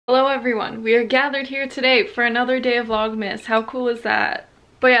Hello everyone, we are gathered here today for another day of vlogmas. How cool is that?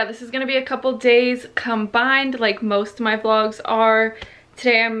 But yeah, this is gonna be a couple days combined like most of my vlogs are.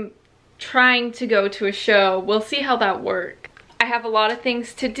 Today I'm trying to go to a show. We'll see how that works. I have a lot of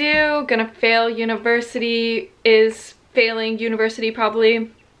things to do. Gonna fail university, is failing university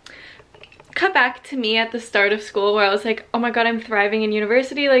probably. Cut back to me at the start of school where I was like, oh my god, I'm thriving in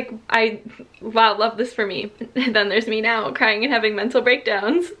university, like wow, love this for me. And then there's me now crying and having mental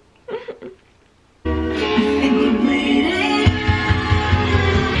breakdowns.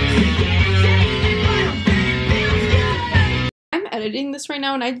 I'm editing this right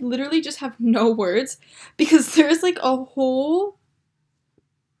now and I literally just have no words because there's like a whole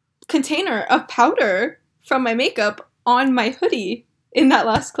container of powder from my makeup on my hoodie in that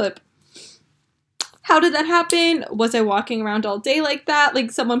last clip. How did that happen? Was I walking around all day like that?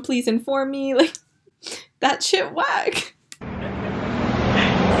 Like, someone please inform me. Like, that shit whack.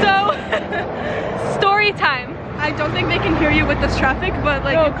 So, story time. I don't think they can hear you with this traffic, but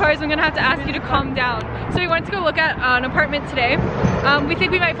like, no cars, I'm gonna have to ask you to calm down. So we wanted to go look at an apartment today. We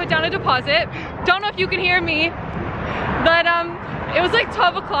think we might put down a deposit. Don't know if you can hear me, but it was like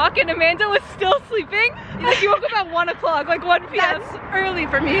 12 o'clock and Amanda was still sleeping. Like, you woke up at 1 o'clock, like 1 p.m. That's early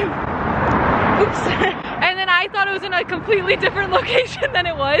for me. Oops. And then I thought it was in a completely different location than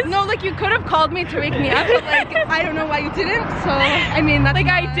it was. No, like, you could have called me to wake me up, but like, I don't know why you didn't, so I mean, that's like,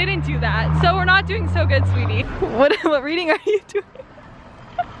 I didn't do that, so we're not doing so good, sweetie. What reading are you doing?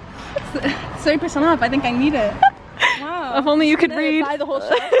 30% off, I think I need it. Wow. If only you could read. Buy the whole show.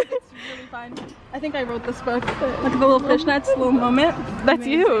 It's really fun. I think I wrote this book. Look at the little fishnets, little moment. That's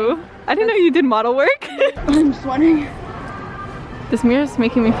amazing. You. I didn't know you did model work. I'm just wondering. This mirror is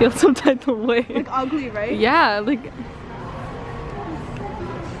making me feel some type of way. Like ugly, right? Yeah, like...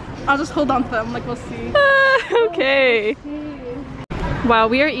 I'll just hold on to them, like we'll see. Okay. Wow,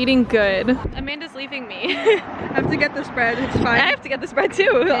 we are eating good. Amanda's leaving me. I have to get this bread, it's fine. I have to get this bread too,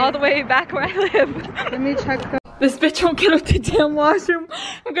 okay. All the way back where I live. Let me check the... This bitch won't get out the damn washroom.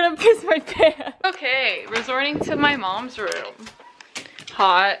 I'm gonna piss my pants. Okay, resorting to my mom's room.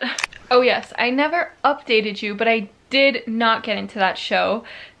 Hot. Oh yes, I never updated you, but I did not get into that show,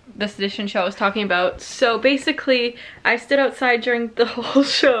 this edition show I was talking about. So basically, I stood outside during the whole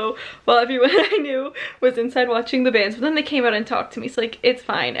show while everyone I knew was inside watching the bands, but then they came out and talked to me. So like, it's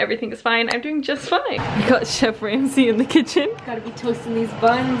fine, everything is fine, I'm doing just fine. I got Chef Ramsay in the kitchen. Gotta be toasting these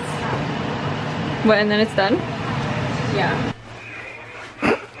buns. What, and then it's done? Yeah.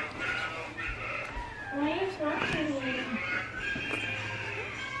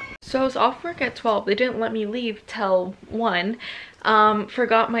 So I was off work at 12. They didn't let me leave till 1.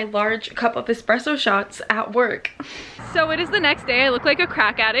 Forgot my large cup of espresso shots at work. So it is the next day. I look like a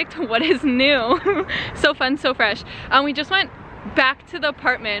crack addict. What is new? So fun, so fresh. We just went back to the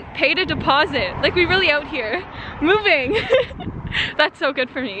apartment, paid a deposit. Like, we really out here. Moving. That's so good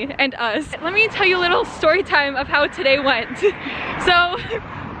for me and us. Let me tell you a little story time of how today went. So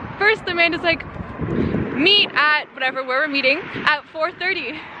first Amanda's like, meet at whatever, where we're meeting, at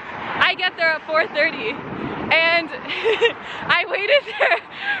 4:30. I get there at 4:30 and I waited there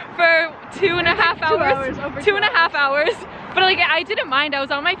for 2.5 hours. Over 2.5 hours. But like, I didn't mind, I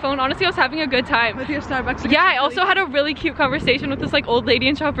was on my phone. Honestly, I was having a good time. With your Starbucks. Yeah, I also had a really cute conversation with this like old lady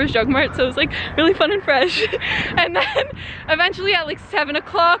in Shoppers Drug Mart, so it was like really fun and fresh. And then eventually at like 7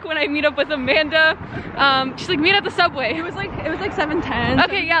 o'clock when I meet up with Amanda, she's like, meet at the subway. It was like 7:10.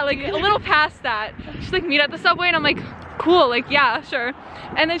 Okay, yeah, like a little past that. She's like, meet at the subway, and I'm like, cool, like, yeah, sure.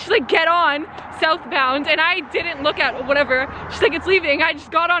 And then she's like, get on, southbound, and I didn't look at whatever. She's like, it's leaving. I just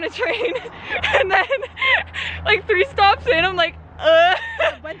got on a train. And then like 3 stops in, I'm like,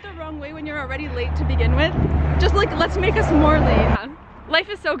 It went the wrong way when you're already late to begin with. Just like, let's make us more late. Yeah. Life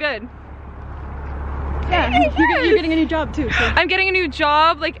is so good. Yeah, yes. You're getting a new job too. So. I'm getting a new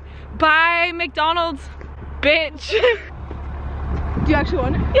job, like, bye McDonald's, bitch. Do you actually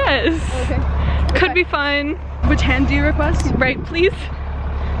want it? Yes. Okay. Could be fun. Which hand do you request? Right, please.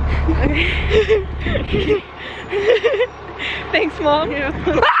 Okay. Thanks, Mom. Yeah.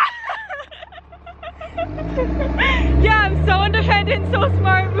 Yeah, I'm so independent, so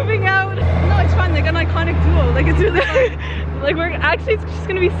smart, moving out. No, it's fun, like an iconic duo. Like, it's really fun. Like, we're actually, it's just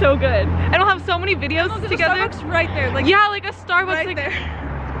gonna be so good. And we'll have so many videos together. Starbucks right there. Like, yeah, like a Starbucks right like, there.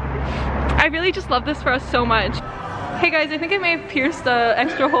 I really just love this for us so much. Hey guys, I think I may have pierced an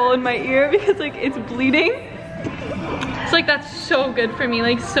extra hole in my ear because like it's bleeding. It's like, that's so good for me,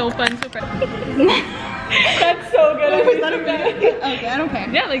 like so fun, so fresh. That's so good. Oh, is that okay? Okay, I don't care.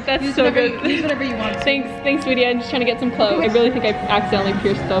 Yeah, like that's Use so whatever good. use whatever you want. Thanks, sweetie. I'm just trying to get some clothes. I really think I accidentally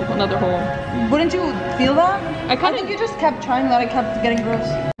pierced another hole. Wouldn't you feel that? I think you just kept trying that. I kept getting gross.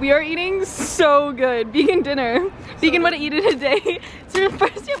 We are eating so good. Vegan dinner. Vegan what I eat in a day. So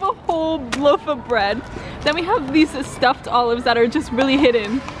first you have a whole loaf of bread. Then we have these stuffed olives that are just really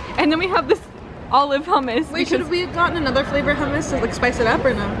hidden. And then we have this olive hummus. Wait, should we have gotten another flavor hummus to like spice it up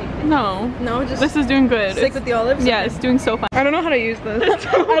or no? No. No, just this is doing good. stick with the olives? Yeah, it's doing so fine. I don't know how to use this.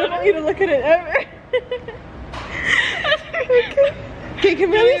 I don't want you to look at it ever. Okay,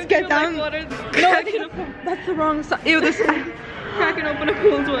 can we at least get down? Like No, I think that's the wrong side. Ew, this cracking open a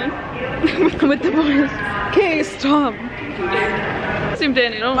cold one. with the boys. Okay, stop. Zoomed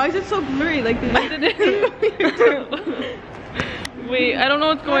in, you know? Why is it so blurry like this? Wait, I don't know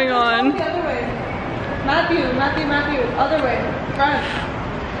what's going on. The other way. Matthew, other way. Front.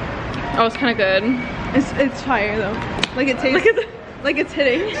 Oh, it's kind of good. It's fire though. Like it tastes like it's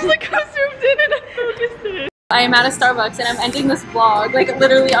hitting. Just like how zoomed in and I focused it. I am at a Starbucks and I'm ending this vlog, like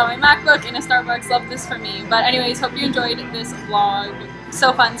literally on my MacBook in a Starbucks. Love this for me. But anyways, hope you enjoyed this vlog.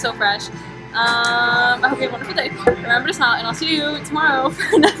 So fun, so fresh. I hope you have a wonderful day. Remember to smile and I'll see you tomorrow for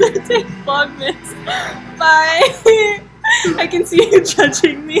another day vlogmas. Bye. I can see you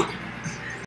judging me.